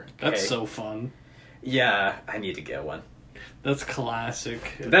whatever. Okay? That's so fun. Yeah, I need to get one. That's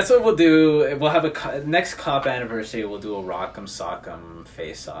classic. That's what we'll do. We'll have next Cop anniversary. We'll do a Rock'em Sock'em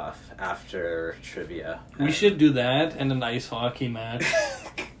face-off after trivia. We should do that and an ice hockey match.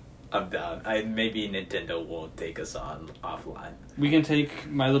 I'm down. Maybe Nintendo won't take us on offline. We can take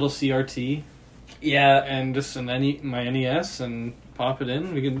my little CRT. Yeah, and just my NES and pop it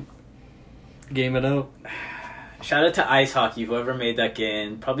in. We can game it out. Shout out to Ice Hockey, whoever made that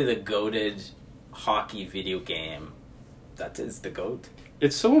game. Probably the goated hockey video game. That is the GOAT.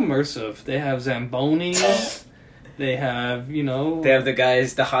 It's so immersive. They have Zamboni. They have, They have the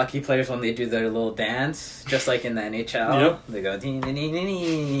guys, the hockey players, when they do their little dance, just like in the NHL. Yep. They go, ding, ding, ding, ding,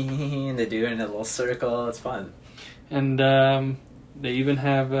 ding, and they do it in a little circle. It's fun. And they even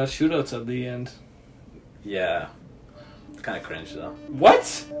have shootouts at the end. Yeah. It's kind of cringe, though.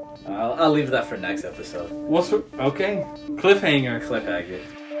 What? I'll leave that for next episode. Okay. Cliffhanger. Cliffhanger.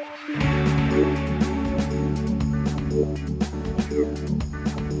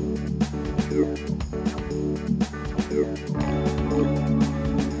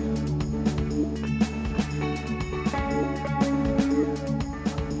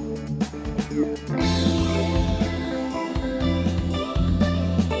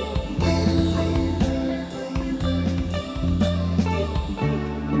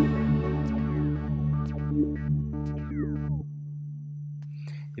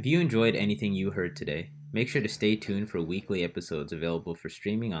 If you enjoyed anything you heard today, make sure to stay tuned for weekly episodes available for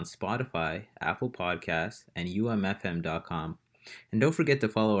streaming on Spotify, Apple Podcasts, and umfm.com. And don't forget to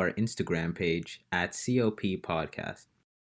follow our Instagram page @COP Podcast.